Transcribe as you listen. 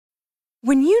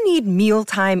When you need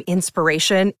mealtime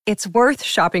inspiration, it's worth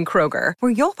shopping Kroger,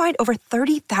 where you'll find over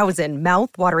 30,000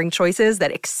 mouth-watering choices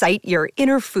that excite your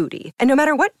inner foodie. And no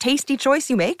matter what tasty choice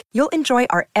you make, you'll enjoy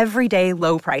our everyday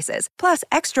low prices, plus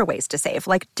extra ways to save,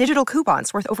 like digital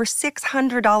coupons worth over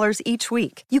 $600 each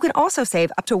week. You can also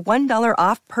save up to $1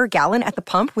 off per gallon at the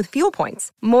pump with fuel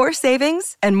points. More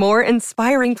savings and more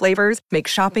inspiring flavors make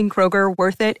shopping Kroger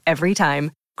worth it every time.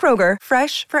 Kroger,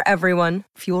 fresh for everyone.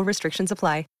 Fuel restrictions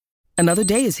apply. Another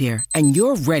day is here, and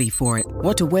you're ready for it.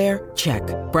 What to wear? Check.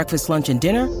 Breakfast, lunch, and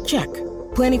dinner? Check.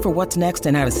 Planning for what's next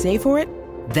and how to save for it?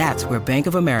 That's where Bank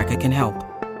of America can help.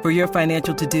 For your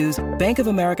financial to-dos, Bank of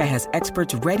America has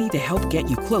experts ready to help get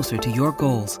you closer to your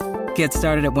goals. Get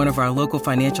started at one of our local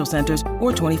financial centers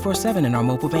or 24/7 in our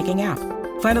mobile banking app.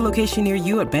 Find a location near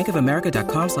you at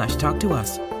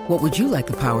bankofamerica.com/talktous. What would you like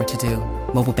the power to do?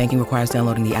 Mobile banking requires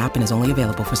downloading the app and is only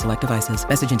available for select devices.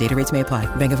 Message and data rates may apply.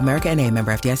 Bank of America N.A.,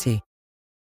 member FDIC.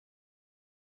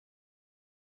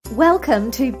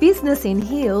 Welcome to Business in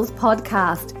Heels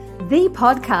podcast, the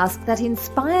podcast that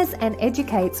inspires and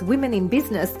educates women in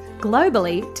business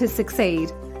globally to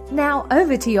succeed. Now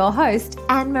over to your host,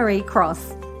 Anne-Marie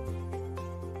Cross.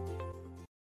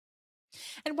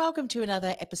 And welcome to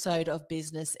another episode of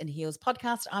Business in Heels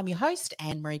podcast. I'm your host,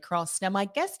 Anne-Marie Cross. Now, my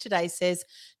guest today says,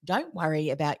 don't worry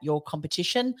about your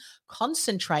competition.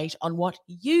 Concentrate on what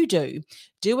you do.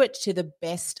 Do it to the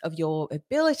best of your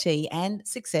ability and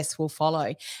success will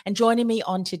follow. And joining me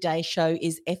on today's show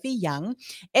is Effie Young.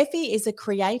 Effie is a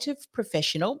creative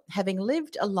professional, having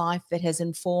lived a life that has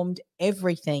informed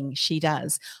everything she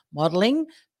does. Modeling,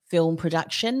 film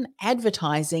production,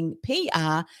 advertising,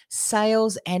 PR,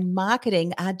 sales, and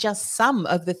marketing are just some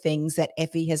of the things that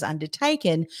Effie has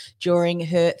undertaken during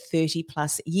her 30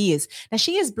 plus years. Now,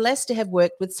 she is blessed to have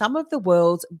worked with some of the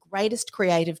world's greatest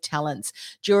creative talents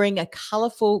during a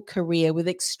colourful career with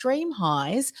extreme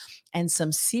highs and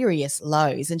some serious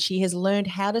lows. And she has learned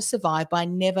how to survive by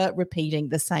never repeating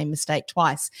the same mistake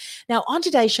twice. Now, on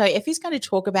today's show, Effie's going to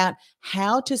talk about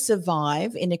how to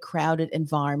survive in a crowded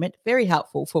environment, very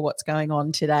helpful for what's going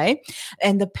on today,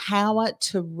 and the power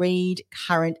to read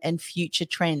current and future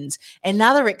trends.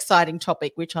 Another exciting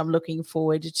topic, which I'm looking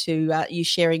forward to you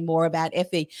sharing more about.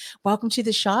 Effie, welcome to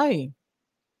the show.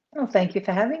 Oh, thank you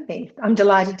for having me. I'm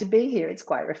delighted to be here. It's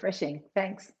quite refreshing.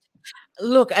 Thanks.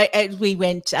 Look, as we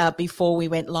went before we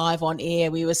went live on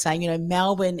air, we were saying,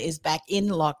 Melbourne is back in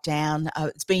lockdown.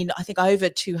 It's been, I think, over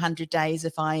 200 days,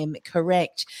 if I am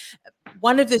correct.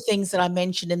 One of the things that I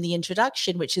mentioned in the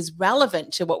introduction, which is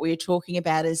relevant to what we were talking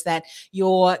about, is that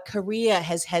your career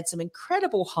has had some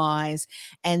incredible highs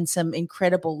and some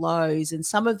incredible lows. And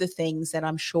some of the things that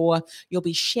I'm sure you'll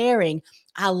be sharing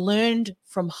are learned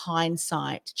from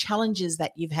hindsight, challenges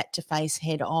that you've had to face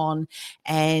head on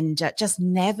and just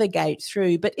navigate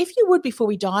through. But if you would, before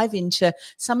we dive into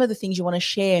some of the things you want to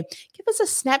share, give us a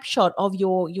snapshot of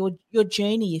your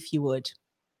journey, if you would.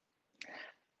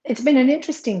 It's been an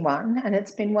interesting one, and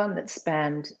it's been one that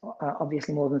spanned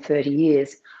obviously more than 30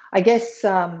 years. I guess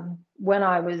when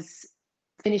I was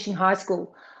finishing high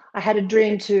school, I had a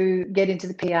dream to get into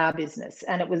the PR business,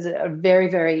 and it was a very,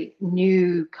 very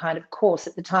new kind of course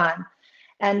at the time.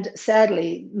 And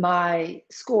sadly, my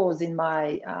scores in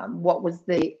my what was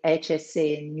the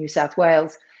HSC in New South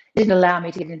Wales didn't allow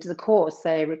me to get into the course.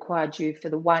 They required you for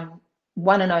the one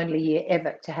and only year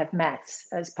ever to have maths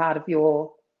as part of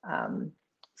your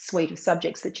suite of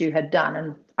subjects that you had done,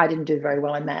 and I didn't do very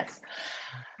well in maths.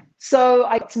 So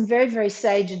I got some very, very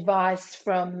sage advice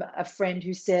from a friend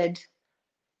who said,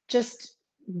 just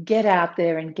get out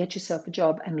there and get yourself a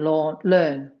job and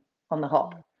learn on the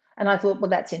hop. And I thought, well,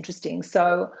 that's interesting.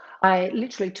 So I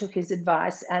literally took his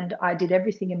advice and I did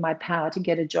everything in my power to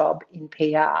get a job in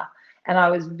PR. And I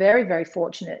was very, very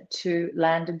fortunate to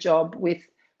land a job with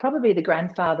probably the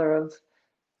grandfather of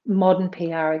modern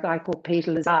PR, a guy called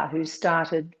Peter Lazar, who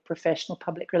started professional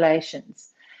public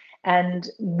relations. And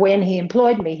when he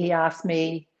employed me, he asked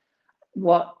me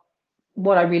what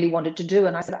I really wanted to do.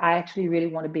 And I said, I actually really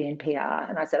want to be in PR.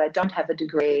 And I said, I don't have a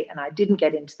degree and I didn't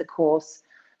get into the course.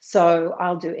 So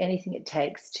I'll do anything it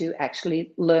takes to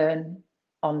actually learn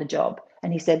on the job.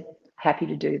 And he said, happy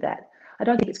to do that. I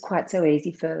don't think it's quite so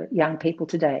easy for young people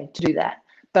today to do that.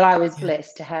 But I was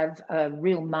blessed to have a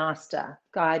real master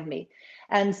guide me.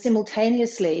 And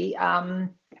simultaneously,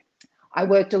 I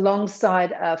worked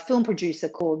alongside a film producer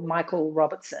called Michael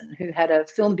Robertson, who had a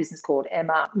film business called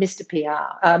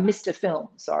Mr. Film,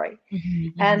 sorry.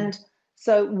 Mm-hmm. And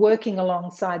so working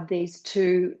alongside these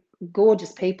two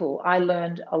gorgeous people, I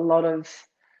learned a lot of,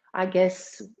 I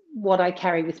guess, what I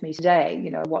carry with me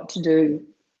today, what to do,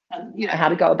 how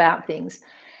to go about things.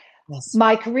 Yes.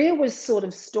 My career was sort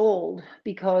of stalled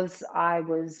because I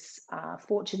was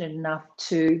fortunate enough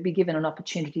to be given an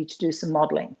opportunity to do some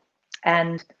modelling,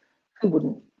 and who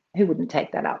wouldn't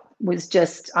take that up?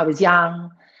 I was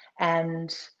young,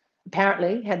 and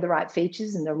apparently had the right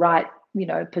features and the right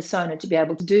persona to be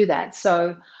able to do that.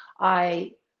 So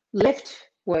I left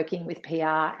working with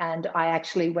PR, and I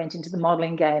actually went into the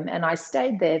modelling game, and I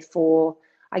stayed there for,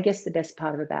 I guess, the best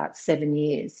part of about 7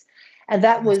 years. And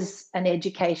that was an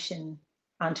education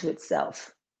unto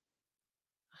itself.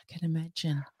 I can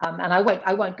imagine. And I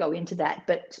won't go into that,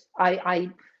 but I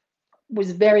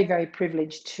was very, very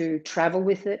privileged to travel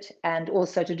with it and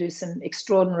also to do some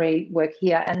extraordinary work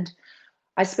here. And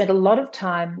I spent a lot of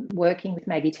time working with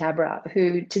Maggie Tabra,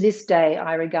 who to this day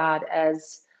I regard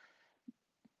as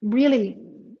really,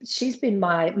 she's been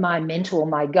my mentor,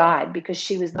 my guide, because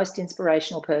she was the most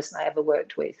inspirational person I ever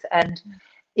worked with. And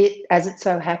as it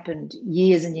so happened,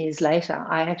 years and years later,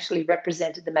 I actually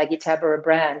represented the Maggie Tabra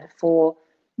brand for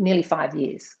nearly 5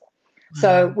 years. Wow.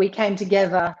 So we came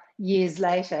together years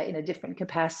later in a different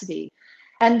capacity.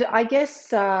 And I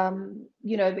guess,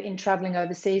 in traveling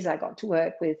overseas, I got to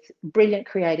work with brilliant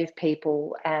creative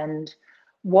people and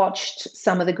watched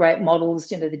some of the great models,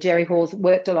 the Jerry Halls,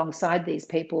 worked alongside these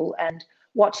people and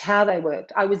watched how they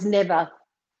worked. I was never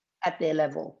at their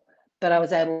level, but I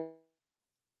was able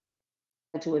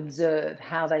to observe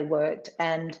how they worked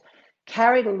and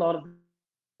carried a lot of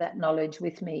that knowledge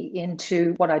with me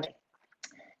into what I did.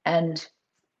 And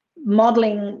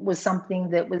modeling was something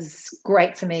that was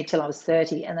great for me till I was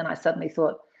 30. And then I suddenly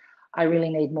thought, I really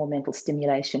need more mental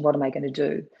stimulation. What am I going to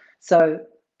do? So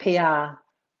PR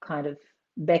kind of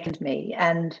beckoned me.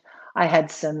 And I had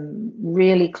some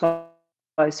really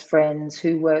close friends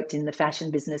who worked in the fashion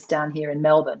business down here in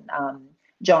Melbourne,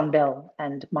 John Bell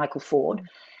and Michael Ford.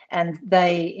 And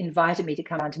they invited me to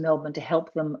come down to Melbourne to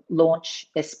help them launch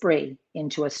Esprit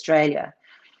into Australia.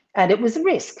 And it was a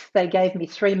risk. They gave me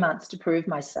 3 months to prove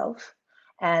myself.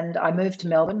 And I moved to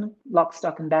Melbourne, lock,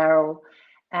 stock and barrel.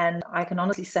 And I can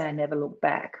honestly say I never looked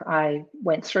back. I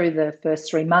went through the first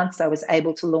 3 months. I was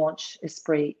able to launch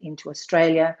Esprit into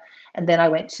Australia. And then I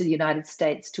went to the United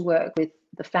States to work with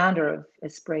the founder of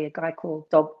Esprit, a guy called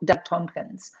Doug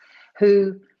Tompkins,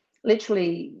 who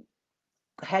literally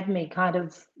had me kind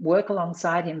of work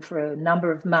alongside him for a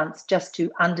number of months just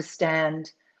to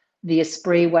understand the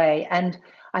Esprit way. And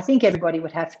I think everybody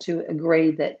would have to agree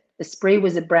that Esprit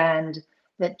was a brand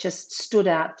that just stood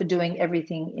out for doing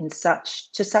everything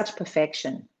to such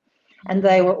perfection. And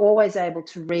they were always able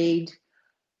to read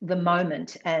the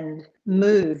moment and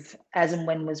move as and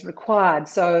when was required.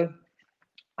 So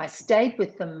I stayed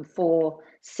with them for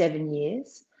 7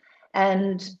 years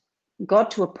and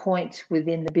got to a point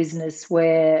within the business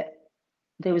where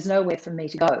there was nowhere for me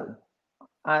to go.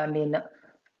 I mean,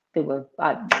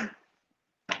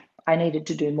 I needed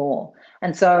to do more.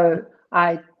 And so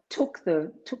I took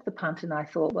the punt and I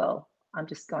thought, well, I'm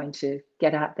just going to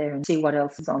get out there and see what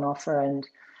else is on offer and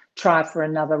try for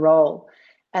another role.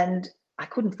 And I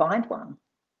couldn't find one.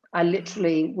 I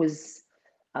literally was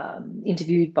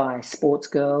interviewed by Sports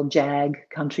Girl, Jag,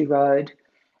 Country Road,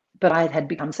 but I had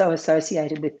become so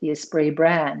associated with the Esprit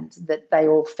brand that they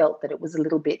all felt that it was a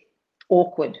little bit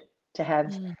awkward to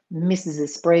have Mrs.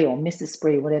 Esprit or Miss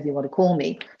Esprit, whatever you want to call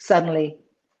me, suddenly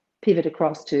pivot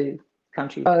across to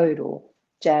Country Road or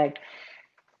Jag.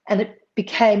 And it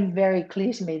became very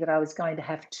clear to me that I was going to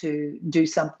have to do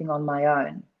something on my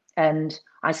own. And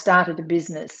I started a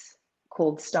business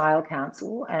called Style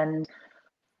Council, and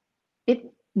it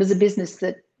was a business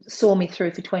that saw me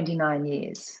through for 29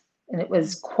 years. And it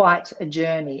was quite a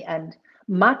journey. And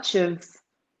much of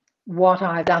what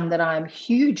I've done that I'm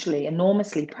hugely,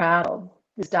 enormously proud of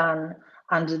was done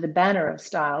under the banner of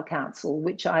Style Council,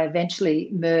 which I eventually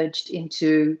merged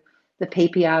into the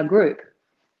PPR group,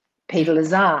 Peter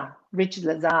Lazar, Richard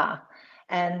Lazar.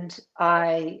 And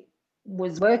I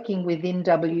was working within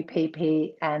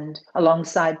WPP and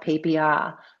alongside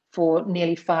PPR for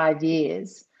nearly 5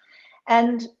 years.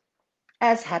 And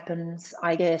as happens,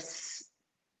 I guess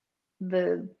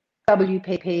the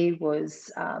WPP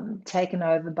was taken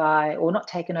over by, or not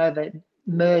taken over,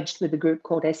 merged with a group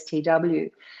called STW,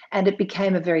 and it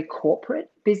became a very corporate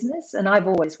business. And I've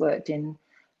always worked in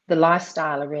the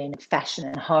lifestyle arena, fashion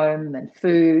and home and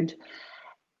food,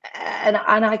 and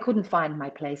I couldn't find my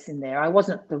place in there. I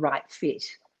wasn't the right fit.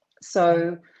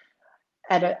 So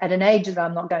at an age that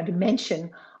I'm not going to mention,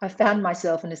 I found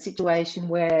myself in a situation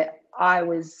where I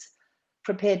was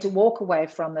prepared to walk away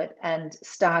from it and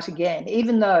start again,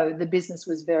 even though the business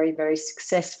was very, very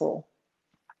successful.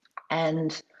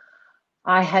 And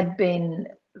I had been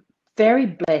very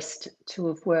blessed to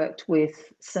have worked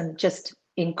with some just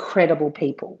incredible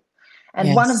people.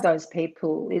 And one of those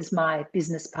people is my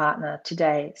business partner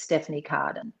today, Stephanie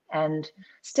Carden. And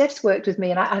Steph's worked with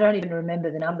me, and I don't even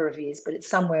remember the number of years, but it's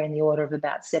somewhere in the order of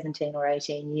about 17 or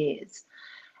 18 years.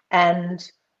 And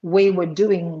we were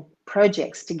doing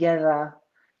projects together,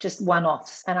 just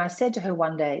one-offs. And I said to her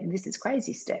one day, this is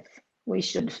crazy, Steph. We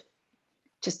should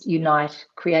just unite,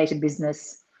 create a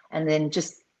business, and then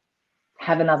just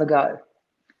have another go.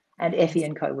 And Effie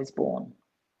 & Co was born.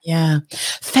 Yeah.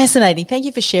 Fascinating. Thank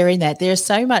you for sharing that. There's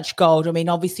so much gold. I mean,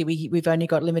 obviously we've only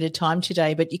got limited time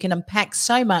today, but you can unpack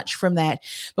so much from that.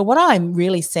 But what I'm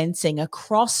really sensing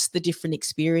across the different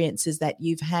experiences that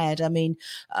you've had, I mean,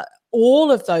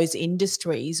 all of those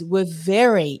industries were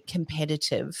very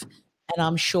competitive and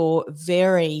I'm sure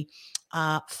very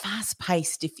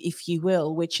fast-paced, if you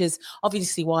will, which is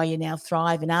obviously why you now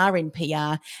thrive and are in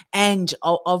PR, and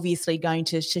obviously going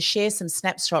to share some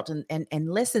snapshots and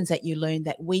lessons that you learned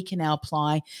that we can now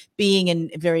apply, being in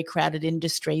very crowded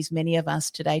industries, many of us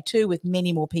today too, with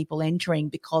many more people entering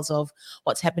because of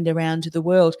what's happened around the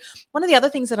world. One of the other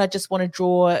things that I just want to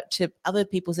draw to other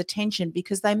people's attention,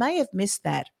 because they may have missed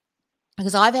that,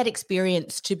 because I've had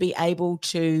experience to be able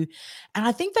to, and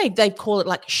I think they call it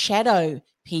like shadow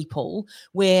people,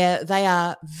 where they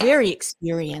are very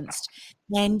experienced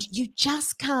and you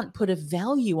just can't put a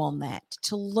value on that,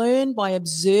 to learn by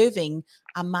observing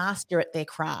a master at their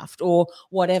craft or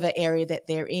whatever area that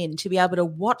they're in, to be able to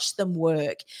watch them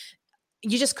work.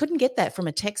 You just couldn't get that from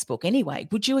a textbook anyway.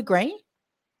 Would you agree?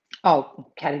 Oh,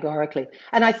 categorically.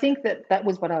 And I think that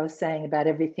was what I was saying about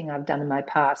everything I've done in my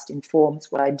past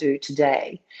informs what I do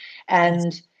today.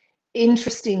 And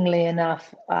interestingly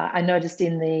enough, I noticed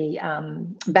in the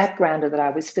background that I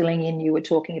was filling in, you were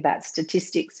talking about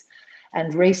statistics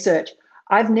and research.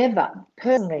 I've never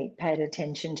personally paid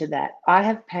attention to that. I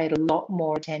have paid a lot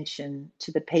more attention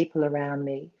to the people around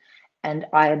me, and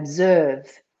I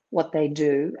observe what they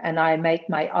do, and I make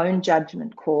my own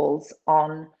judgment calls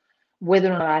on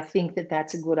whether or not I think that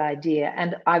that's a good idea.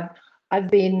 And I've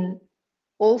been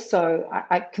also,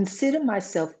 I consider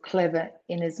myself clever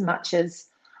in as much as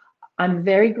I'm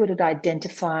very good at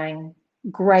identifying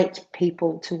great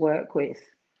people to work with.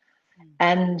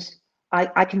 And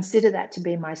I consider that to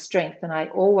be my strength. And I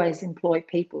always employ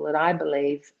people that I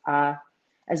believe are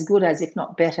as good as, if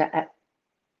not better, at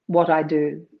what I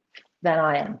do than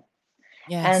I am.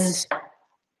 Yes.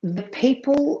 And the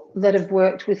people that have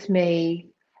worked with me,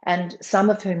 and some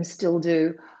of whom still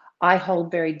do, I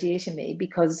hold very dear to me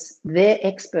because they're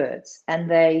experts, and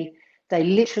they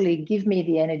literally give me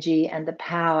the energy and the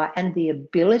power and the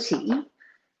ability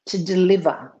to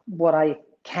deliver what I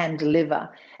can deliver.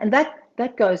 And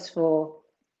that goes for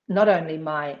not only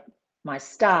my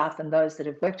staff and those that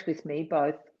have worked with me,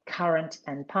 both current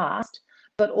and past,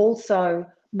 but also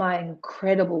my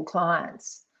incredible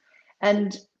clients.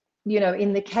 And you know,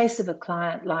 in the case of a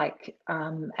client like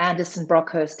Anderson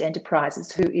Brockhurst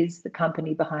Enterprises, who is the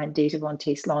company behind Dita Von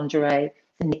Teese Lingerie,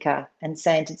 Nika, and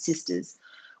Sainted Sisters,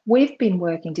 we've been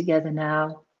working together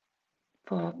now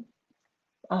for,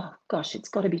 oh gosh, it's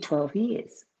got to be 12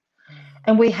 years.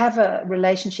 And we have a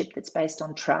relationship that's based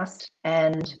on trust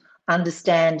and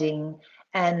understanding,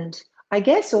 and I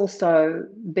guess also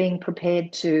being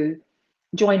prepared to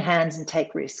join hands and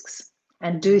take risks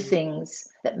and do things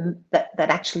that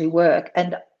actually work.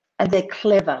 And they're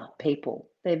clever people.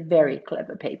 They're very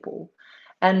clever people.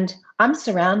 And I'm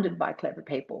surrounded by clever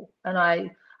people. And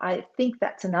I think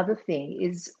that's another thing,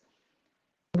 is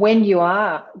when you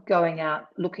are going out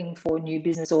looking for new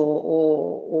business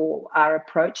or are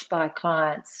approached by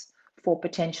clients for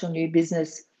potential new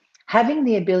business, having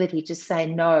the ability to say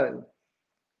no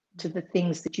to the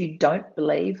things that you don't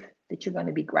believe that you're going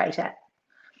to be great at.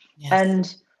 Yes.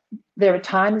 And there are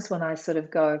times when I sort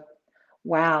of go,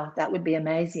 wow, that would be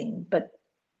amazing, but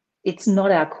it's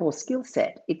not our core skill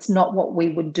set. It's not what we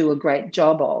would do a great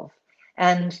job of.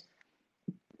 And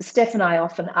Steph and I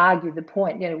often argue the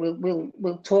point, you know,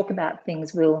 we'll talk about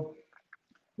things, we'll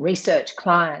research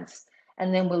clients,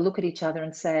 and then we'll look at each other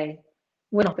and say,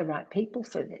 we're not the right people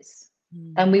for this.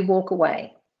 And we walk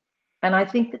away. And I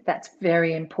think that that's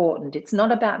very important. It's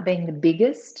not about being the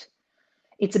biggest.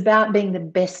 It's about being the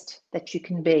best that you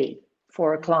can be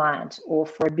for a client or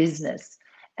for a business,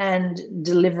 and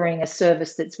delivering a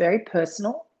service that's very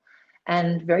personal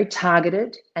and very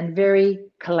targeted and very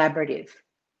collaborative.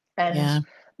 And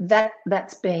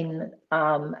that's been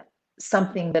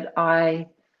something that I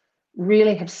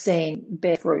really have seen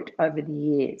bear fruit over the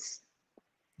years.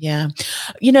 Yeah.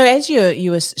 As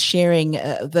you were sharing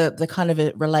the kind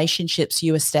of relationships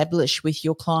you establish with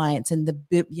your clients and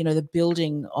the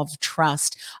building of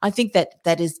trust, I think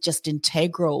that is just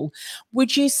integral.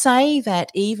 Would you say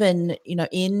that even,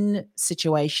 in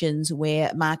situations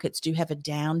where markets do have a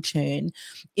downturn,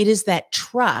 it is that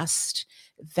trust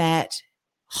that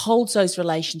holds those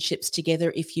relationships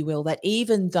together, if you will, that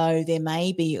even though there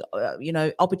may be,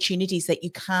 opportunities that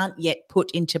you can't yet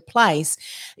put into place,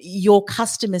 your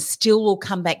customers still will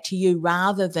come back to you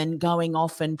rather than going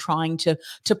off and trying to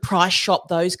price shop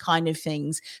those kind of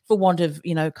things, for want of,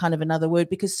 kind of another word,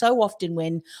 because so often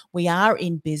when we are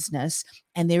in business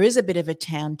and there is a bit of a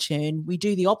downturn, we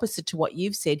do the opposite to what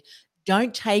you've said.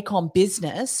 Don't take on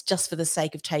business just for the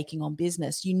sake of taking on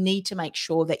business. You need to make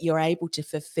sure that you're able to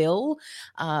fulfill,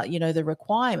 the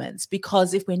requirements,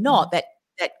 because if we're not,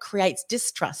 that creates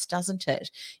distrust, doesn't it?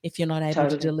 If you're not able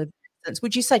Totally. to deliver.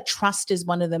 Would you say trust is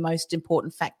one of the most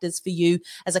important factors for you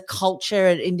as a culture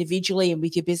and individually and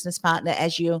with your business partner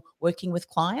as you're working with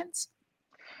clients?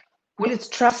 Well, it's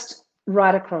trust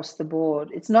right across the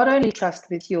board. It's not only trust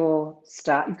with your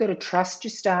staff. You've got to trust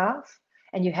your staff,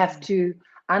 and you have to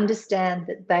understand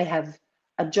that they have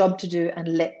a job to do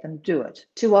and let them do it.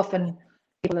 Too often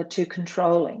people are too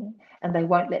controlling and they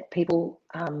won't let people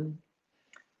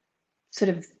sort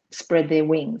of spread their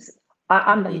wings.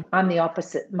 I'm the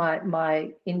opposite.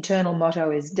 My internal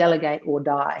motto is delegate or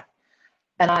die.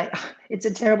 And it's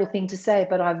a terrible thing to say,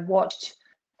 but I've watched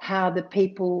how the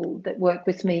people that work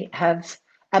with me have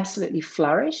absolutely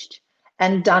flourished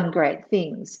and done great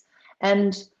things.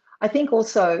 And I think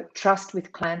also trust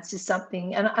with clients is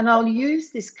something, and I'll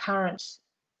use this current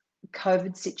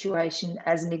COVID situation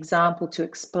as an example to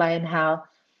explain how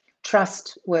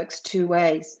trust works two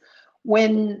ways.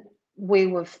 When we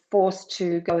were forced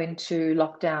to go into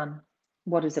lockdown,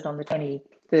 on the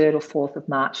 23rd or 4th of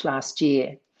March last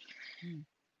year,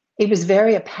 it was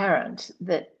very apparent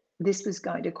that this was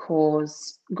going to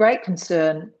cause great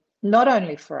concern, not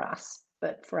only for us,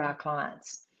 but for our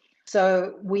clients.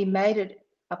 So we made it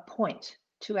a point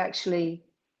to actually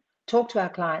talk to our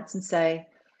clients and say,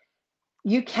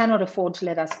 you cannot afford to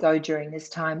let us go during this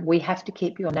time. We have to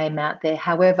keep your name out there.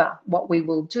 However, what we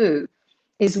will do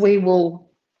is we will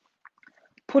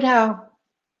put our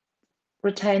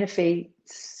retainer fee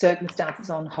circumstances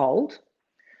on hold.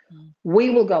 We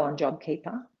will go on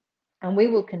JobKeeper and we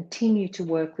will continue to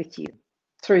work with you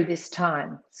through this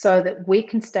time so that we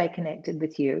can stay connected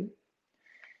with you.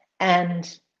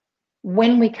 And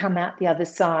when we come out the other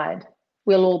side,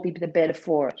 we'll all be the better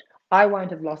for it. I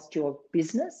won't have lost your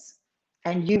business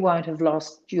and you won't have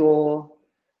lost your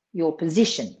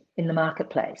position in the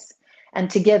marketplace. And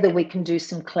together we can do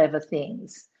some clever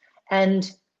things.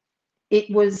 And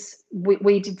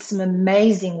we did some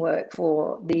amazing work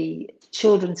for the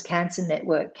Children's Cancer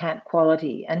Network, Camp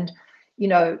Quality. And,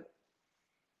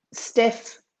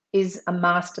 Steph is a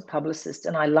master publicist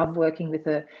and I love working with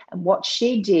her. And what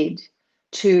she did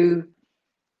to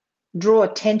draw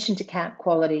attention to Camp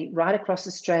Quality right across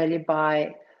Australia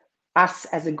by us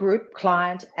as a group,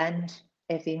 client and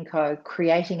FINCO,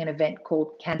 creating an event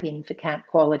called Camp In for Camp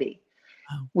Quality,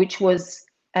 which was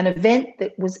an event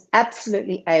that was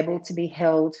absolutely able to be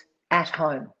held at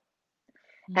home.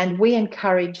 And we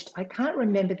encouraged, I can't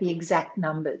remember the exact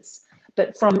numbers,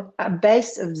 but from a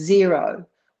base of zero,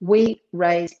 we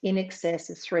raised in excess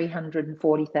of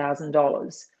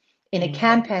 $340,000 in a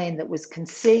campaign that was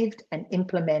conceived and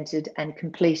implemented and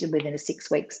completed within a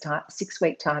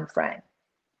 6-week time frame.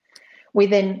 We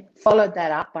then followed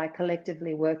that up by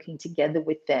collectively working together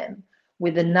with them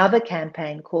with another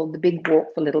campaign called the Big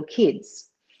Walk for Little Kids.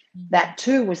 That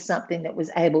too was something that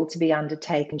was able to be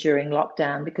undertaken during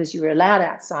lockdown because you were allowed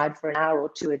outside for an hour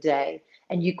or two a day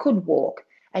and you could walk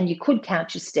and you could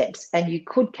count your steps and you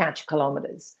could count your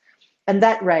kilometres. And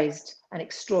that raised an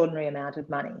extraordinary amount of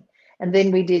money. And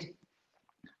then we did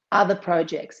other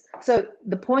projects. So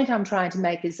the point I'm trying to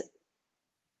make is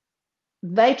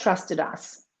they trusted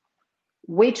us,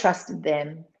 we trusted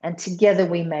them, and together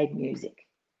we made music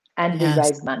and we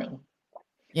raised money.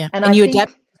 Yeah, and you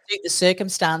adapted to the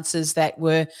circumstances that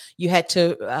you had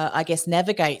to,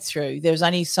 navigate through. There was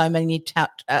only so many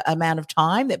amount of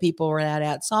time that people were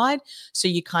outside, so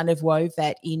you kind of wove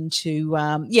that into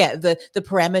the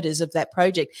parameters of that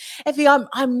project. Effie,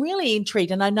 I'm really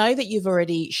intrigued, and I know that you've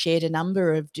already shared a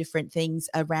number of different things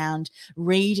around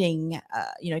reading,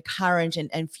 current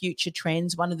and future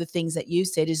trends. One of the things that you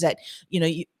said is that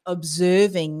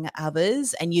observing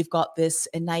others, and you've got this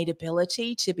innate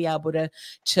ability to be able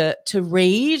to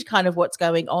read kind of what's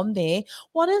going on there.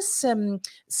 What are some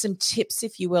tips,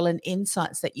 if you will, and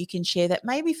insights that you can share that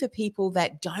maybe for people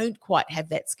that don't quite have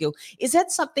that skill? Is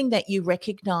that something that you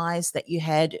recognize that you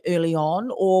had early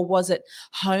on, or was it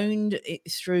honed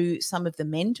through some of the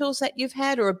mentors that you've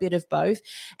had, or a bit of both?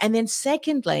 And then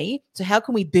secondly, so how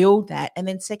can we build that? And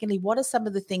then secondly, what are some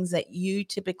of the things that you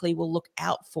typically will look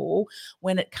out for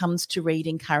when it comes to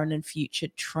reading current and future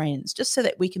trends, just so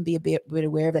that we can be a bit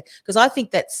aware of it? Because I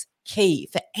think that's key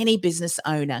for any business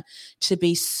owner, to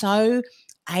be so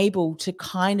able to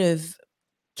kind of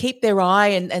keep their eye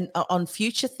and on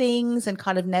future things and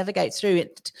kind of navigate through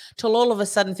it, till all of a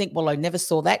sudden think, well, I never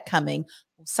saw that coming.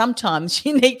 Sometimes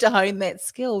you need to hone that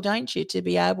skill, don't you, to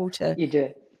be able to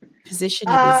position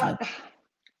your business.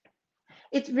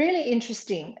 It's really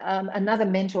interesting. Another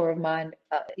mentor of mine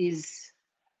is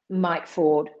Mike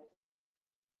Ford,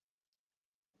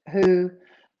 who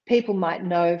people might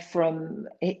know from,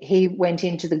 he went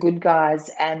into the Good Guys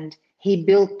and he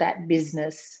built that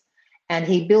business, and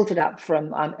he built it up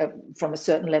from a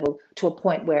certain level to a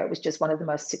point where it was just one of the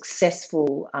most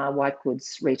successful white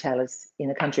goods retailers in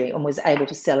the country, and was able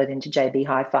to sell it into JB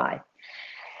Hi-Fi.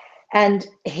 And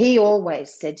he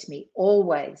always said to me,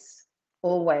 always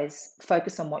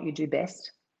focus on what you do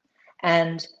best,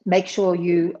 and make sure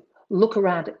you look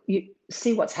around, you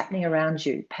see what's happening around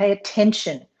you, pay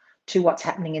attention to what's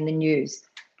happening in the news.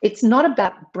 It's not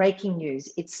about breaking news,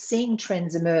 it's seeing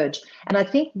trends emerge. And I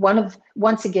think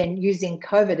once again, using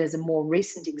COVID as a more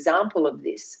recent example of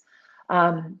this,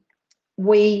 I'm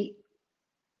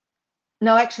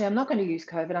not going to use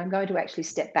COVID. I'm going to actually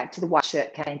step back to the white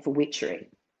shirt campaign for Witchery.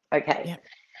 Okay. Yeah.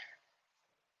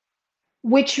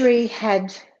 Witchery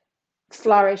had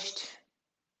flourished,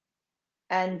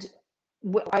 and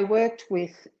I worked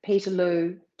with Peter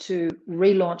Liu to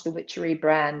relaunch the Witchery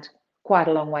brand quite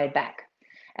a long way back.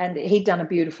 And he'd done a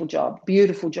beautiful job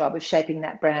of shaping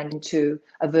that brand into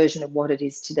a version of what it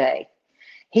is today.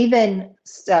 He then,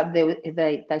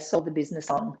 they sold the business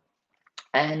on.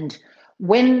 And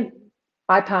when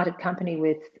I parted company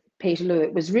with Peter Liu,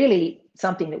 it was really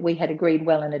something that we had agreed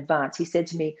well in advance. He said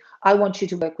to me, I want you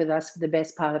to work with us for the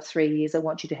best part of 3 years. I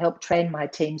want you to help train my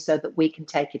team so that we can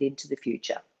take it into the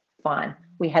future. Fine.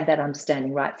 We had that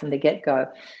understanding right from the get-go.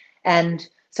 And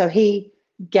so he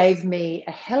gave me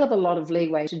a hell of a lot of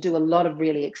leeway to do a lot of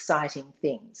really exciting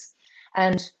things.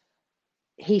 And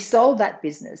he sold that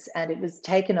business, and it was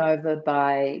taken over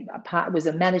by it was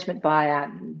a management buyout,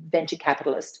 venture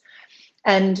capitalist.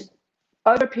 And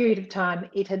over a period of time,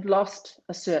 it had lost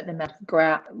a certain amount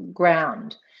of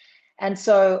ground. And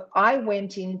so I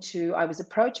was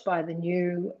approached by the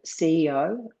new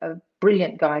CEO, a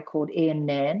brilliant guy called Ian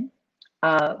Nan,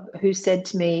 who said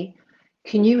to me,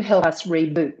 can you help us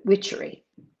reboot Witchery?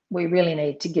 We really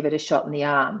need to give it a shot in the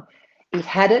arm. It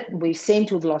had it, we seem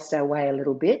to have lost our way a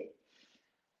little bit.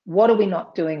 What are we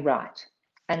not doing right?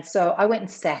 And so I went and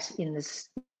sat in this,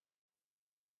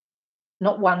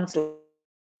 not one store,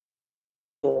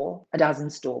 a dozen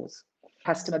stores,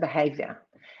 customer behavior.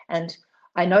 And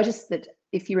I noticed that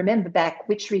if you remember back,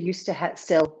 Witchery used to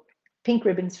sell pink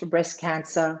ribbons for breast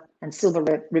cancer and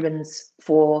silver ribbons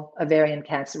for ovarian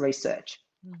cancer research.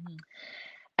 Mm-hmm.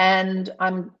 And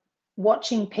I'm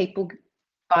watching people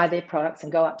buy their products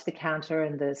and go up to the counter,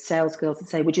 and the sales girls would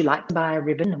say, would you like to buy a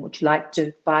ribbon? And would you like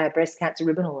to buy a breast cancer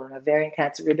ribbon or an ovarian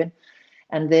cancer ribbon?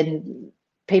 And then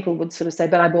people would sort of say,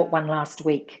 but I bought one last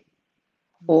week.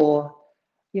 Or,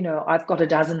 I've got a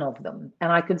dozen of them.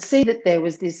 And I could see that there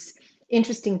was this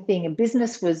interesting thing. A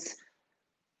business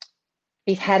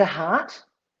it had a heart,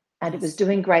 and it was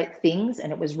doing great things,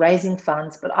 and it was raising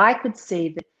funds. But I could see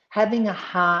that having a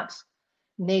heart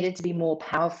needed to be more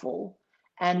powerful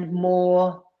and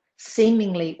more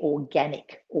seemingly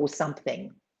organic or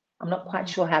something. I'm not quite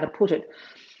sure how to put it.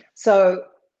 So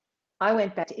I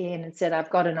went back to Ian and said, I've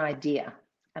got an idea.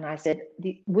 And I said,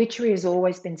 the Witchery has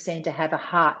always been seen to have a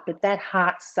heart, but that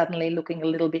heart's suddenly looking a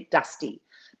little bit dusty,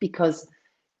 because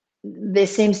there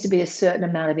seems to be a certain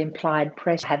amount of implied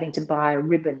pressure having to buy a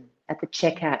ribbon at the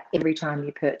checkout every time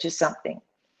you purchase something.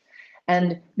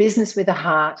 And business with a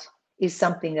heart is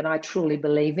something that I truly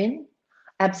believe in,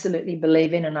 absolutely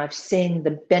believe in, and I've seen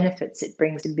the benefits it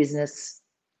brings to business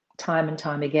time and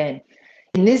time again.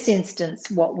 In this instance,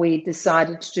 what we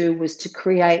decided to do was to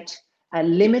create a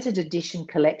limited edition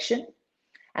collection.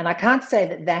 And I can't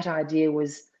say that idea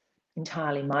was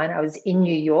entirely mine. I was in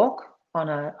New York on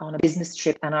a business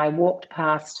trip, and I walked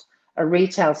past a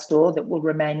retail store that will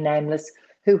remain nameless,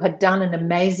 who had done an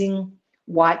amazing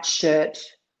white shirt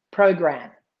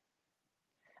program.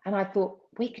 And I thought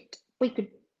we could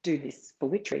do this for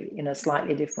Witchery in a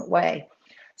slightly different way.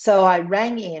 So I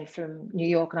rang Ian from New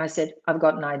York and I said, I've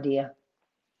got an idea.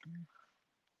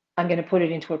 I'm going to put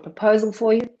it into a proposal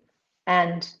for you.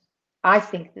 And I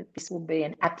think that this will be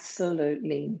an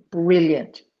absolutely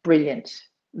brilliant, brilliant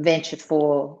venture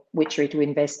for Witchery to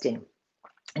invest in.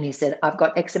 And he said, I've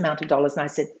got X amount of dollars. And I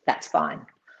said, that's fine.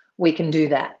 We can do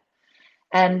that.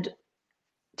 And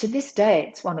to this day,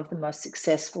 it's one of the most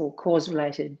successful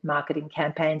cause-related marketing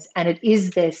campaigns, and it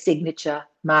is their signature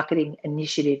marketing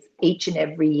initiative each and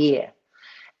every year.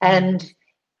 And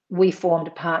we formed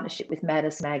a partnership with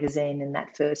Madison Magazine in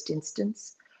that first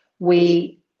instance.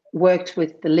 We worked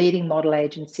with the leading model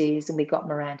agencies, and we got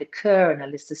Miranda Kerr and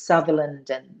Alyssa Sutherland,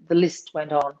 and the list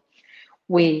went on.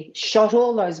 We shot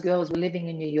all those girls who were living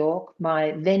in New York.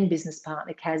 My then business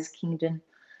partner, Kaz Kingdon,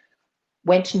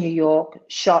 went to New York,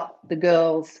 shot the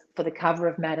girls for the cover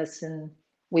of Madison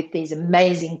with these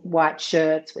amazing white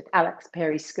shirts with Alex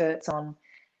Perry skirts on.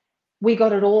 We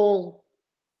got it all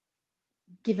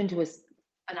given to us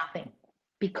for nothing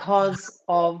because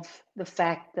of the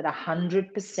fact that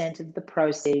 100% of the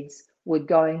proceeds were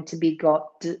going to be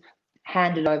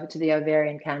handed over to the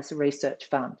Ovarian Cancer Research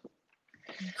Fund.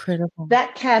 Incredible.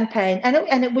 That campaign, and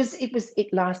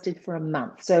it lasted for a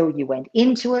month. So you went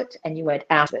into it and you went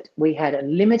out of it. We had a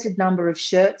limited number of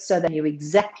shirts, so they knew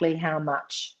exactly how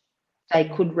much they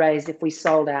could raise if we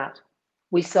sold out.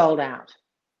 We sold out.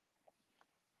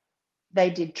 They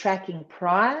did tracking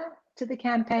prior to the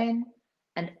campaign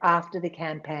and after the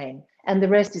campaign, and the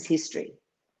rest is history.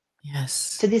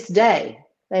 Yes. To this day,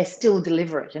 they still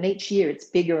deliver it, and each year it's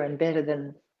bigger and better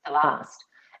than the last.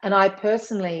 And I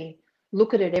personally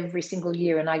look at it every single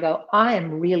year and I go, I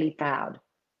am really proud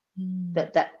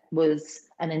that that was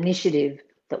an initiative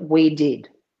that we did,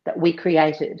 that we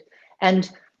created.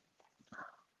 And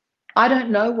I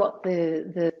don't know what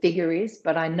the figure is,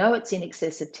 but I know it's in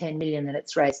excess of 10 million that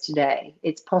it's raised today.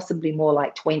 It's possibly more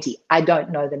like 20. I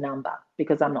don't know the number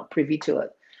because I'm not privy to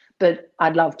it, but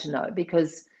I'd love to know,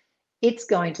 because it's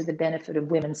going to the benefit of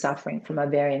women suffering from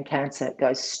ovarian cancer. It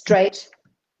goes straight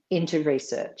into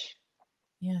research.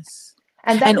 Yes.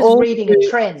 And that was reading a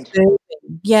trend.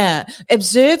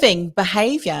 Observing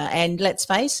behavior. And let's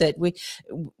face it,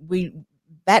 we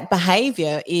that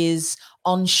behavior is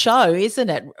on show, isn't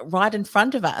it? Right in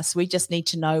front of us. We just need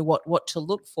to know what to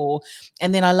look for.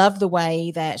 And then I love the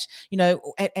way that,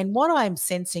 and what I'm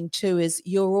sensing too is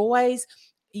your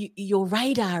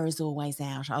radar is always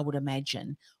out, I would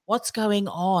imagine. What's going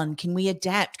on? Can we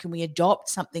adapt? Can we adopt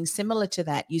something similar to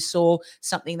that? You saw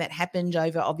something that happened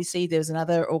over, obviously there was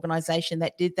another organization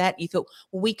that did that. You thought,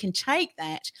 well, we can take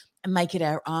that and make it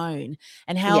our own.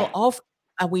 And how often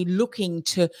are we looking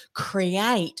to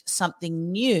create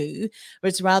something new? Or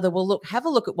it's rather, well, have a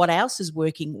look at what else is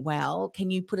working well. Can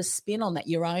you put a spin on that,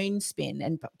 your own spin,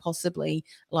 and possibly,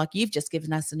 like you've just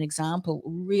given us an example,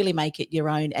 really make it your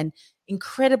own and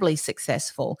incredibly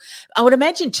successful. I would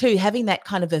imagine too, having that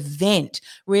kind of event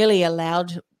really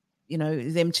allowed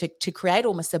them to create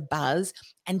almost a buzz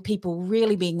and people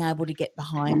really being able to get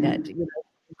behind it.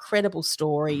 Incredible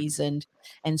stories and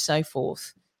so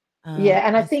forth.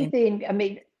 And I think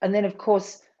and then of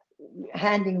course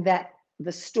handing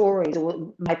the stories,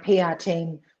 or my PR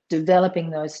team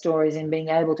developing those stories and being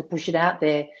able to push it out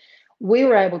there, we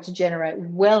were able to generate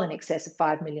well in excess of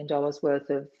 $5 million worth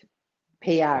of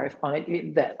PR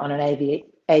on an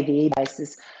AVE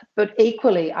basis. But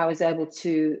equally, I was able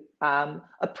to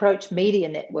approach media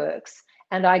networks,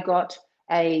 and I got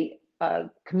a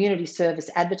community service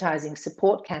advertising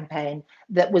support campaign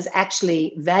that was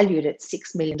actually valued at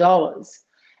 $6 million.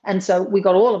 And so we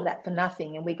got all of that for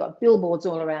nothing. And we got billboards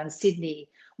all around Sydney.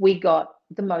 We got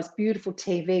the most beautiful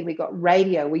TV. We got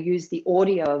radio. We used the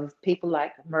audio of people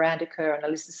like Miranda Kerr and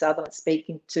Alyssa Sutherland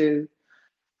speaking to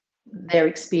their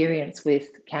experience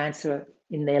with cancer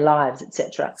in their lives,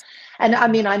 etc. And I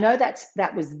mean, I know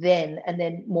that was then. And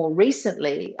then more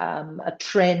recently, a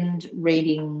trend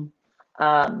reading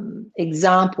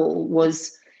example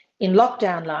was in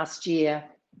lockdown last year.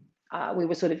 We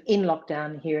were sort of in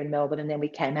lockdown here in Melbourne, and then we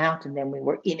came out, and then we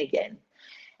were in again.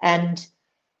 And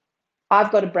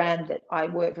I've got a brand that I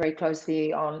work very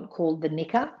closely on called the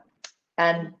Knicker.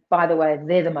 And by the way,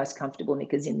 they're the most comfortable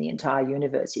knickers in the entire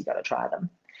universe. You've got to try them.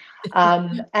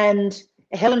 And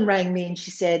Helen rang me and she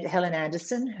said, Helen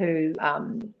Anderson, who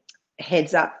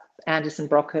heads up Anderson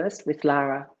Brockhurst with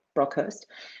Lara Brockhurst,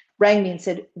 rang me and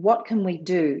said, what can we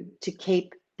do to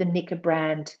keep the Knicker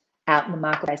brand out in the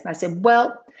marketplace? And I said,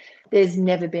 well, there's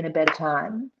never been a better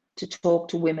time to talk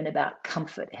to women about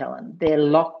comfort, Helen. They're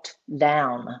locked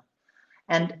down.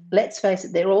 And let's face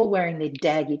it, they're all wearing their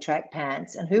daggy track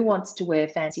pants. And who wants to wear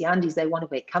fancy undies? They want to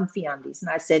wear comfy undies.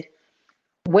 And I said,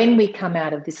 when we come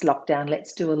out of this lockdown,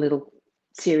 let's do a little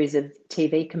series of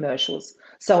TV commercials.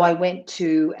 So I went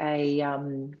to a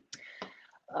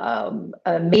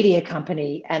media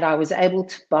company, and I was able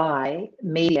to buy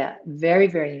media very,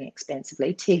 very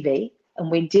inexpensively, TV,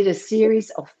 and we did a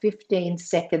series of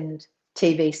 15-second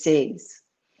TVCs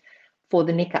for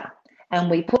the Nika, and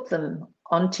we put them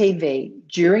on TV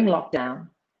during lockdown,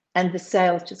 and the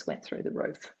sales just went through the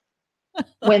roof.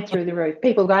 Went through the roof.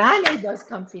 People going, I need those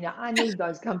comfy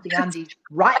undies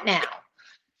right now.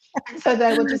 And so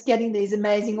they were just getting these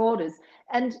amazing orders.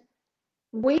 And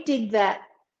we did that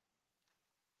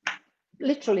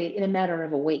literally in a matter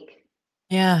of a week.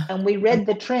 Yeah. And we read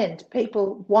the trend.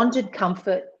 People wanted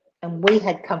comfort, and we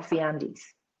had comfy undies,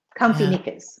 comfy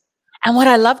knickers. And what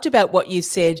I loved about what you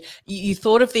said, you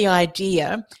thought of the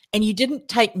idea and you didn't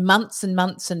take months and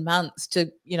months and months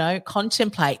to,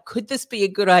 contemplate, could this be a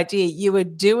good idea? You were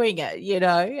doing it,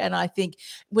 and I think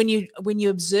when you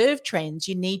observe trends,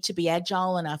 you need to be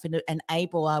agile enough and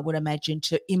able, I would imagine,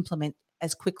 to implement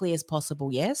as quickly as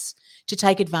possible, yes, to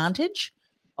take advantage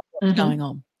of what's going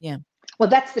on. Yeah. Well,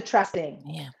 that's the trust thing.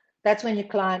 Yeah. That's when your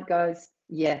client goes,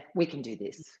 yeah, we can do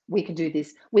this. We can do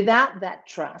this. Without that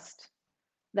trust,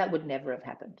 that would never have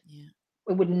happened. Yeah.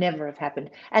 It would never have happened.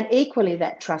 And equally,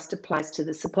 that trust applies to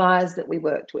the suppliers that we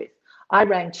worked with. I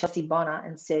rang Chelsea Bonner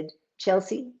and said,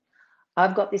 Chelsea,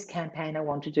 I've got this campaign I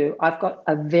want to do. I've got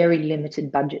a very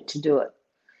limited budget to do it.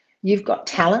 You've got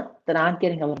talent that aren't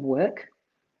getting a lot of work.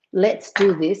 Let's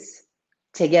do this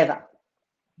together.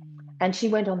 And she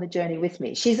went on the journey with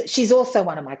me. She's also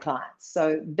one of my clients.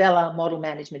 So Bella Model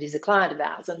Management is a client of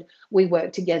ours, and we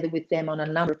work together with them on a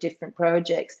number of different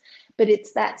projects. But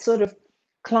it's that sort of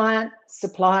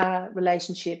client-supplier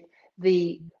relationship,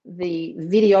 the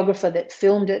videographer that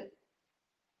filmed it.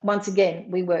 Once again,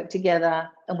 we work together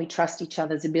and we trust each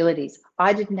other's abilities.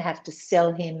 I didn't have to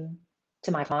sell him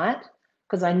to my client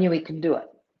because I knew he could do it.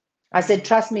 I said,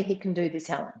 trust me, he can do this,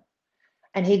 Helen.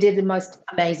 And he did the most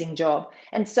amazing job.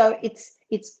 And so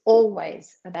it's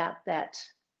always about that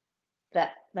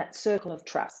circle of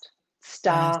trust,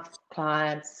 staff,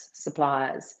 clients,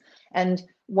 suppliers. And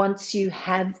once you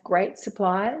have great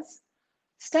suppliers,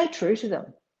 stay true to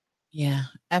them. Yeah,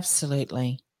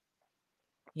 absolutely.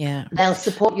 Yeah. They'll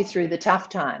support you through the tough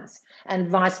times, and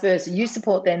vice versa. You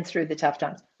support them through the tough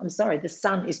times. I'm sorry, the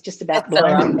sun is just about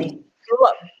blinding me.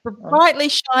 Brightly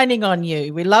shining on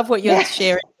you. We love what you're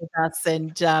sharing with us,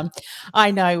 and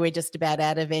I know we're just about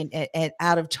out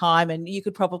of time, and you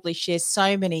could probably share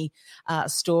so many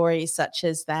stories such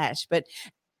as that. But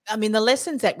I mean, the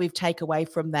lessons that we've taken away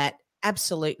from that,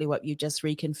 absolutely what you just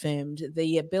reconfirmed,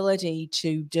 the ability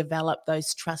to develop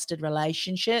those trusted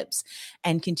relationships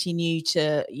and continue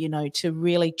to, to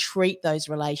really treat those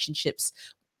relationships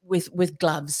with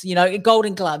gloves,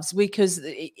 golden gloves, because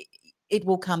it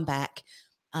will come back.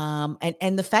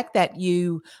 And the fact that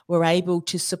you were able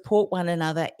to support one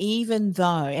another, even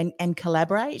though, and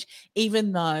collaborate,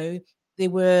 even though there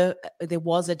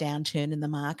was a downturn in the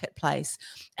marketplace.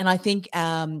 And I think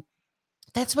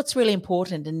that's what's really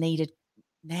important and needed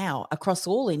now across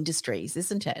all industries,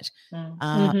 isn't it?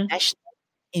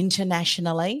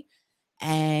 Internationally.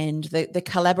 And the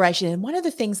collaboration. And one of the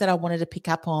things that I wanted to pick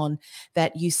up on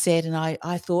that you said, and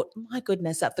I thought, my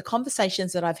goodness, the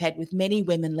conversations that I've had with many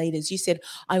women leaders, you said,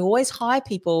 I always hire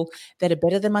people that are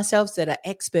better than myself, that are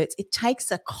experts. It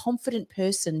takes a confident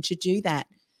person to do that,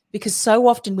 because so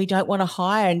often we don't want to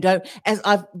hire and don't,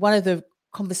 one of the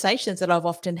conversations that I've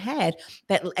often had,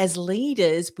 that as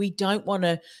leaders, we don't want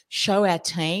to show our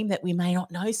team that we may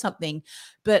not know something,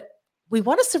 but we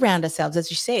want to surround ourselves, as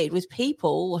you said, with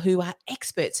people who are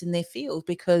experts in their field,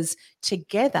 because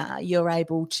together you're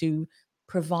able to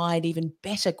provide even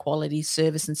better quality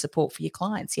service and support for your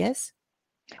clients, yes?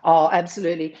 Oh,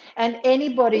 absolutely. And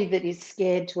anybody that is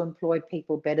scared to employ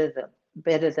people better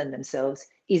than themselves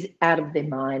is out of their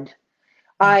mind.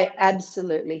 I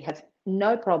absolutely have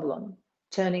no problem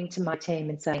turning to my team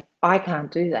and saying, I can't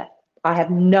do that. I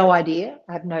have no idea.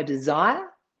 I have no desire.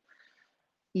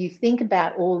 You think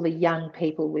about all the young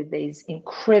people with these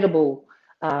incredible,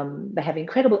 they have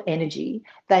incredible energy.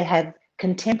 They have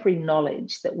contemporary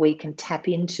knowledge that we can tap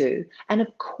into. And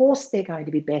of course, they're going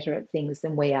to be better at things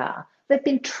than we are. They've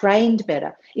been trained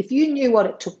better. If you knew what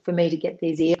it took for me to get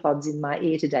these earpods in my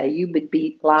ear today, you would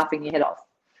be laughing your head off.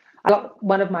 I got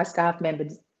one of my staff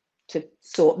members to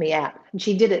sort me out, and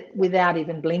she did it without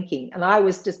even blinking. And I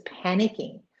was just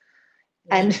panicking,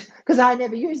 and because I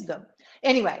never used them.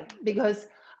 Anyway, because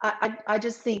I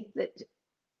just think that,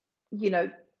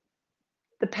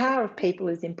 the power of people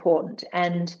is important,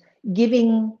 and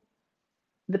giving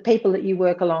the people that you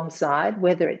work alongside,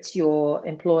 whether it's your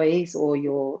employees or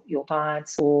your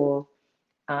clients or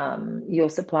your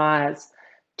suppliers,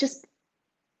 just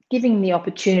giving the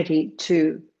opportunity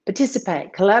to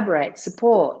participate, collaborate,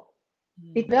 support.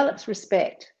 It develops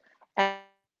respect.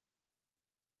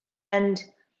 And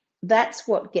that's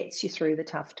what gets you through the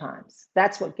tough times.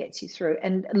 That's what gets you through.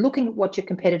 And looking at what your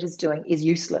competitor's doing is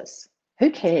useless.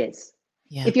 Who cares?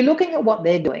 Yeah. If you're looking at what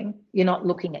they're doing, you're not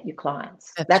looking at your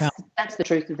clients. That's the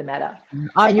truth of the matter.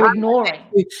 And you're ignoring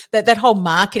that whole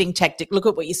marketing tactic. Look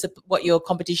at what your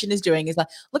competition is doing. Is like,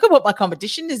 look at what my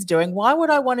competition is doing. Why would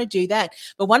I want to do that?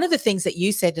 But one of the things that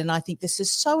you said, and I think this is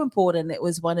so important, it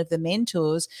was one of the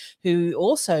mentors who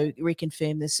also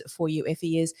reconfirmed this for you,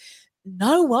 Effie, is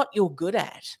know what you're good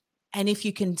at. And if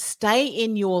you can stay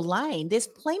in your lane, there's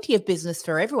plenty of business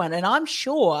for everyone. And I'm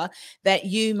sure that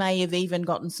you may have even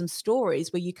gotten some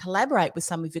stories where you collaborate with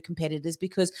some of your competitors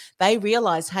because they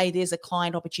realize, hey, there's a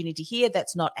client opportunity here.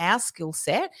 That's not our skill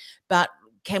set, but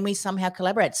can we somehow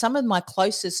collaborate? Some of my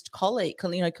closest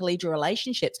collegial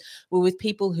relationships were with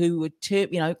people who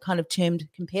were kind of termed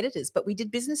competitors, but we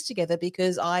did business together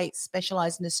because I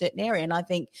specialized in a certain area. And I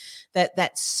think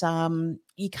that's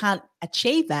you can't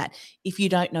achieve that if you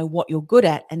don't know what you're good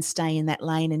at and stay in that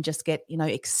lane and just get,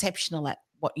 exceptional at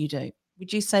what you do.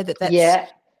 Would you say that's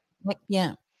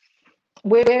yeah.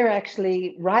 We're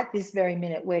actually right this very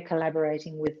minute, we're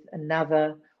collaborating with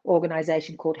another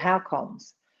organization called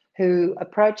HowComms, who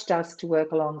approached us to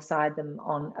work alongside them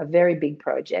on a very big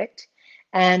project.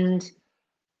 And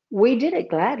we did it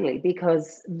gladly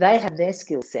because they have their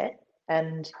skill set.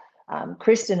 And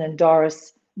Kristen and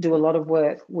Doris do a lot of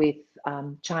work with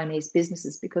Chinese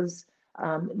businesses because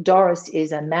Doris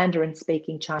is a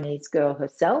Mandarin-speaking Chinese girl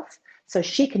herself, so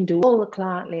she can do all the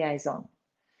client liaison.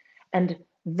 And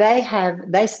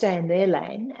they stay in their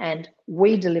lane, and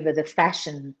we deliver the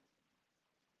fashion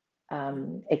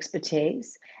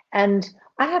expertise. And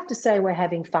I have to say we're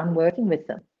having fun working with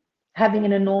them, having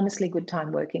an enormously good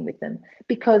time working with them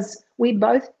because we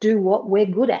both do what we're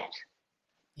good at.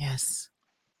 Yes.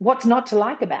 What's not to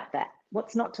like about that?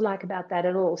 What's not to like about that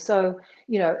at all? So,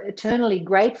 eternally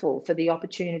grateful for the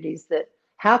opportunities that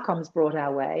HowComms brought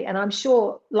our way. And I'm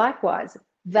sure likewise,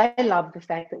 they love the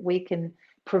fact that we can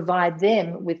provide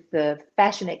them with the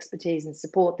fashion expertise and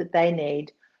support that they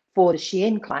need for the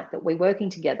Shein client that we're working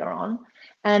together on.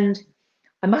 And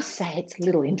I must say it's a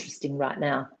little interesting right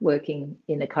now working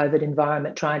in a COVID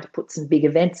environment, trying to put some big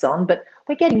events on, but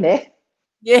we're getting there.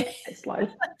 Yeah. It's like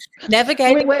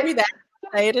navigating through that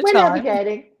day at a time.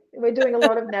 Navigating. We're doing a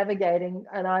lot of navigating,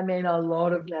 and I mean a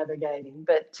lot of navigating,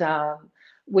 but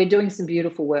we're doing some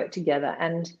beautiful work together.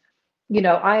 And,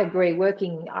 I agree,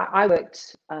 I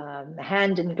worked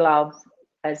hand in glove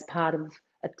as part of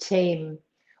a team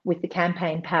with the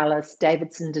Campaign Palace,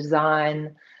 Davidson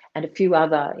Design, and a few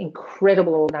other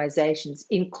incredible organizations,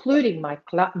 including my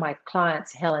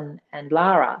clients, Helen and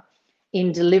Lara,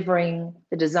 in delivering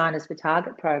the Designers for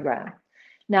Target program.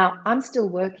 Now, I'm still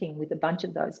working with a bunch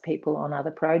of those people on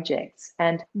other projects,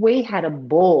 and we had a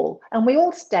ball, and we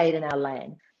all stayed in our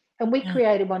lane. And we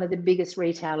created one of the biggest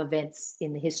retail events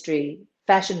in the history,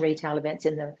 fashion retail events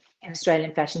in the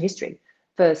Australian fashion history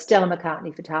for Stella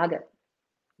McCartney for Target.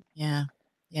 Yeah.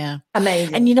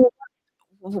 Amazing. And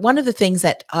one of the things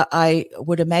that I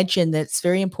would imagine that's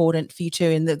very important for you too,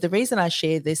 and the reason I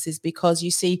share this is because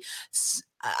you see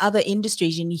other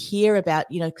industries and you hear about,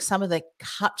 some of the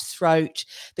cutthroat,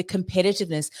 the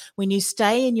competitiveness. When you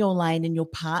stay in your lane and you're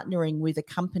partnering with a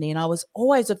company, and I was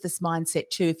always of this mindset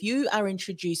too, if you are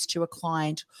introduced to a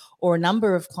client or a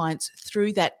number of clients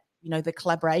through that, the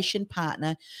collaboration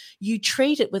partner, you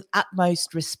treat it with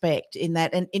utmost respect in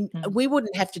that. And we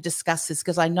wouldn't have to discuss this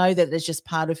because I know that it's just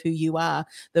part of who you are,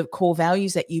 the core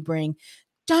values that you bring.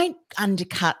 Don't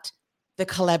undercut the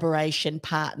collaboration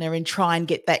partner and try and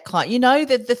get that client.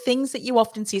 That the things that you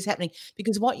often see is happening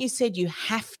because what you said, you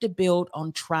have to build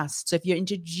on trust. So if you're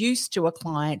introduced to a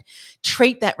client,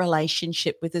 treat that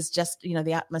relationship with as just,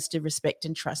 the utmost of respect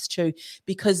and trust too,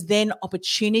 because then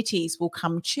opportunities will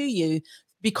come to you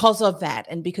because of that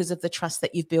and because of the trust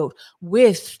that you've built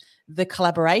with the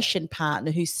collaboration partner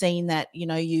who's seen that,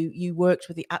 you worked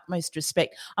with the utmost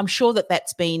respect. I'm sure that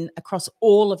that's been across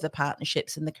all of the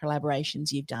partnerships and the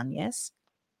collaborations you've done, yes?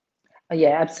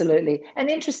 Yeah, absolutely. And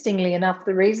interestingly enough,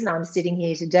 the reason I'm sitting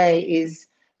here today is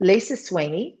Lisa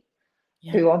Sweeney,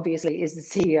 who obviously is the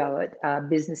CEO at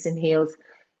Business in Heels.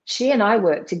 She and I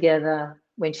worked together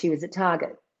when she was at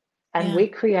Target, and we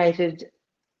created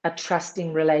a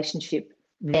trusting relationship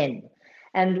then.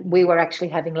 And we were actually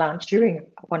having lunch during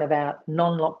one of our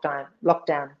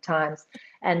lockdown times.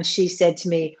 And she said to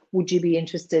me, would you be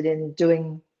interested in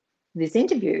doing this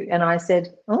interview? And I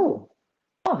said, oh,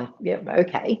 yeah,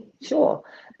 okay, sure.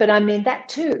 But I mean, that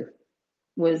too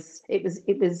I was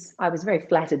very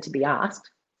flattered to be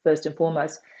asked, first and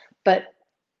foremost. But,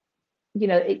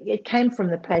 it came from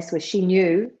the place where she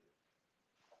knew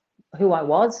who I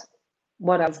was,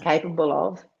 what I was capable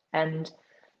of. And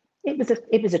it was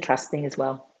a trust thing as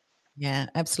well. Yeah,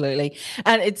 absolutely.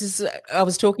 And I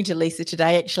was talking to Lisa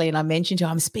today, actually, and I mentioned to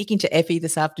her, I'm speaking to Effie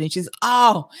this afternoon. She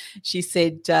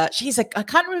said, I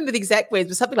can't remember the exact words,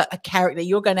 but something like a character.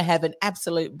 You're going to have an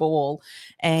absolute ball.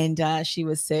 And she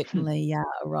was certainly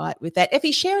right with that.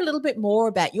 Effie, share a little bit more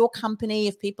about your company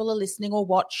if people are listening or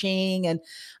watching and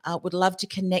would love to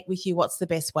connect with you. What's the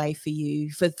best way for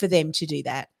them to do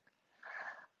that?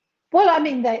 Well, I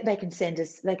mean, they can send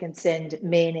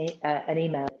me an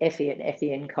email,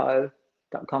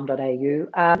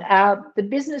 effie@effieandco.com.au. The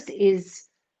business is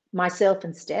myself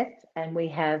and Steph, and we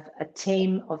have a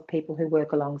team of people who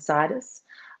work alongside us.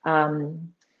 The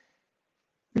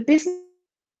business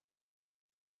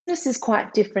is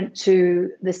quite different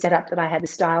to the setup that I had with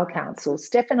Style Council.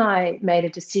 Steph and I made a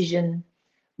decision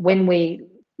when we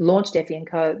launched Effie &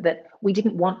 Co that we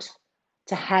didn't want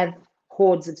to have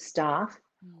hordes of staff.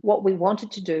 What we wanted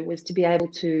to do was to be able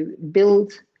to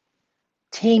build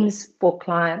teams for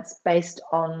clients based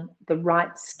on the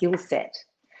right skill set.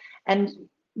 And,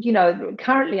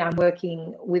 currently I'm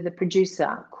working with a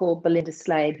producer called Belinda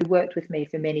Slade, who worked with me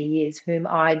for many years, whom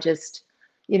I just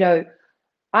know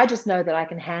that I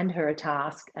can hand her a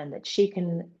task and that she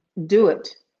can do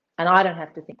it, and I don't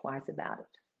have to think twice about it.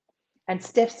 And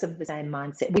Steph's of the same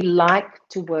mindset. We like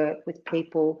to work with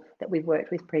people that we've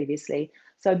worked with previously.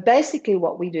 So basically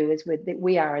what we do is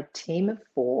we are a team of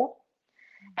 4,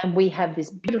 and we have this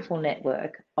beautiful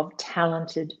network of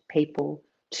talented people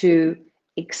to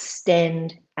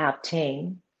extend our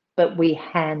team, but we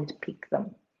handpick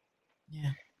them.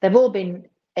 Yeah. They've all been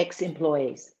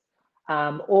ex-employees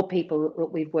or people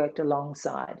that we've worked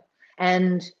alongside.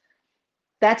 And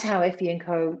that's how Effie &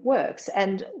 Co works.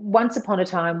 And once upon a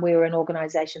time, we were an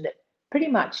organisation that pretty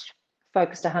much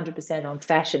focused 100% on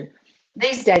fashion.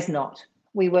 These days, not.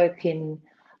 We're working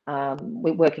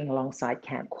alongside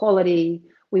Camp Quality.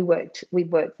 We've worked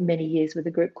many years with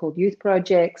a group called Youth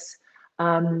Projects.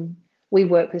 We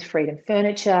work with Freedom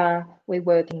Furniture. We're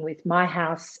working with My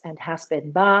House and House Bed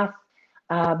and Bath,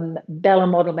 Bella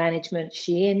Model Management,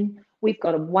 Shein. We've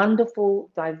got a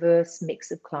wonderful, diverse mix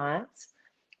of clients.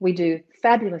 We do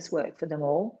fabulous work for them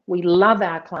all. We love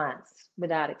our clients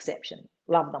without exception.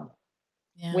 Love them.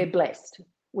 Yeah. We're blessed.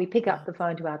 We pick up the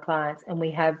phone to our clients and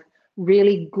we have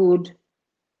really good,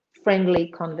 friendly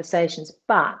conversations,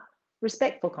 but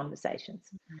respectful conversations.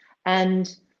 Mm-hmm.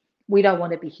 And we don't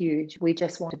want to be huge. We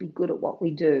just want to be good at what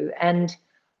we do. And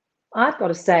I've got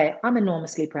to say, I'm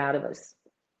enormously proud of us,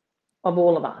 of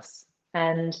all of us.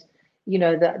 And,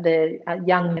 the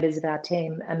young members of our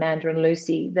team, Amanda and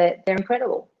Lucy, they're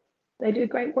incredible. They do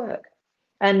great work.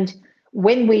 And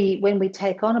when we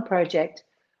take on a project,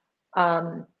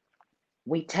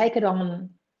 we take it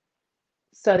on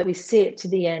so that we see it to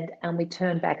the end and we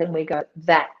turn back and we go,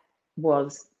 that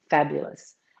was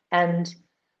fabulous. And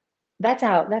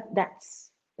that's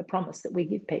the promise that we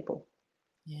give people.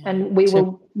 Yeah. And we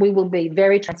will be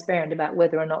very transparent about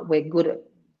whether or not we're good at.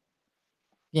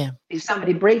 Yeah. If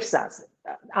somebody briefs us,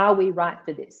 are we right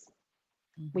for this?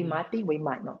 Mm-hmm. We might be, we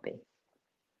might not be.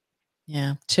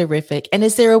 Yeah, terrific. And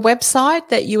is there a website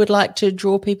that you would like to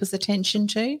draw people's attention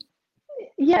to?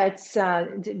 Yeah, it's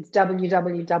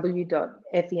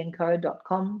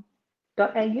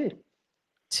www.effieandco.com.au.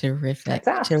 Terrific. That's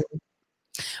us. Terrific.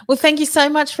 Well, thank you so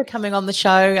much for coming on the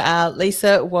show.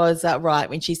 Lisa was right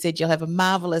when she said you'll have a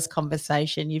marvelous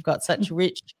conversation. You've got such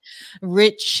rich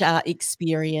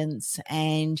experience.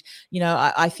 And,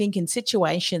 I think in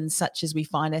situations such as we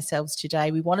find ourselves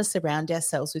today, we want to surround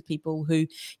ourselves with people who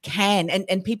can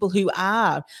and people who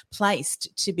are placed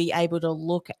to be able to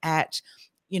look at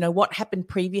what happened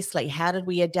previously, how did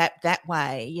we adapt that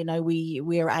way?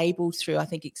 We are able through, I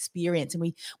think, experience, and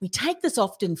we take this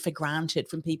often for granted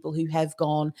from people who have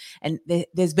gone, and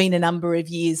there's been a number of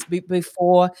years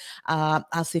before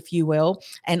us, if you will,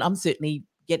 and I'm certainly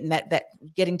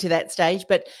getting to that stage,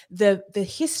 but the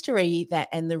history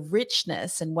and the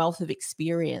richness and wealth of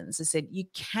experience, I said, you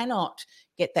cannot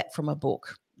get that from a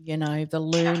book, the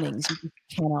learnings, you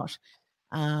cannot.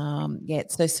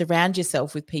 So surround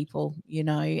yourself with people,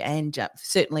 and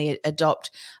certainly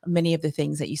adopt many of the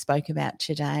things that you spoke about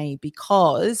today,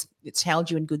 because it's held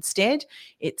you in good stead.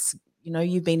 It's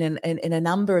you've been in a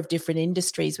number of different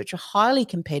industries which are highly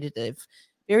competitive,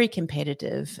 very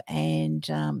competitive, and,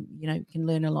 you can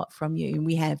learn a lot from you. And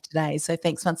we have today. So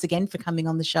thanks once again for coming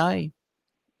on the show.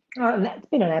 Oh, that's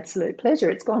been an absolute pleasure.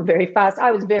 It's gone very fast.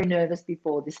 I was very nervous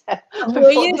before this. Were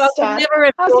you? I would never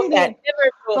have thought that.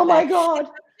 Oh my God.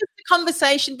 It's a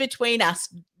conversation between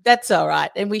us. That's all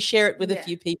right. And we share it with a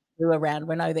few people who are around.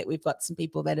 We know that we've got some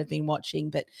people that have been watching,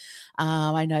 but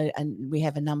I know, and we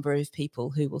have a number of people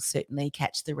who will certainly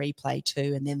catch the replay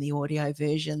too, and then the audio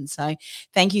version. So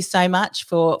thank you so much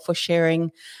for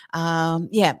sharing,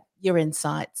 your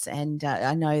insights. And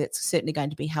I know it's certainly going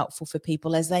to be helpful for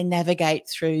people as they navigate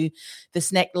through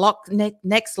this next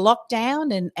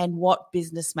lockdown and what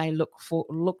business may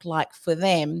look like for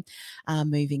them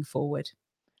moving forward.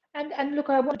 And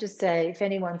look, I want to say, if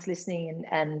anyone's listening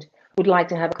and would like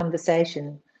to have a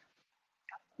conversation,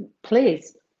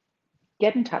 please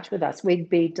get in touch with us. We'd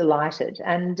be delighted.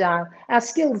 And our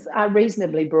skills are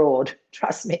reasonably broad,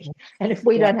 trust me. And if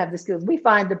we don't have the skills, we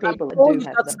find the people that do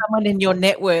have them. Someone in your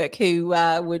network who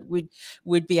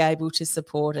would be able to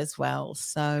support as well.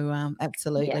 So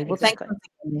absolutely. Yeah, well, exactly. Thanks once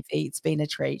again, Effie. It's been a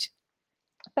treat.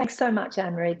 Thanks so much,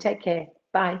 Anne-Marie. Take care.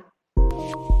 Bye.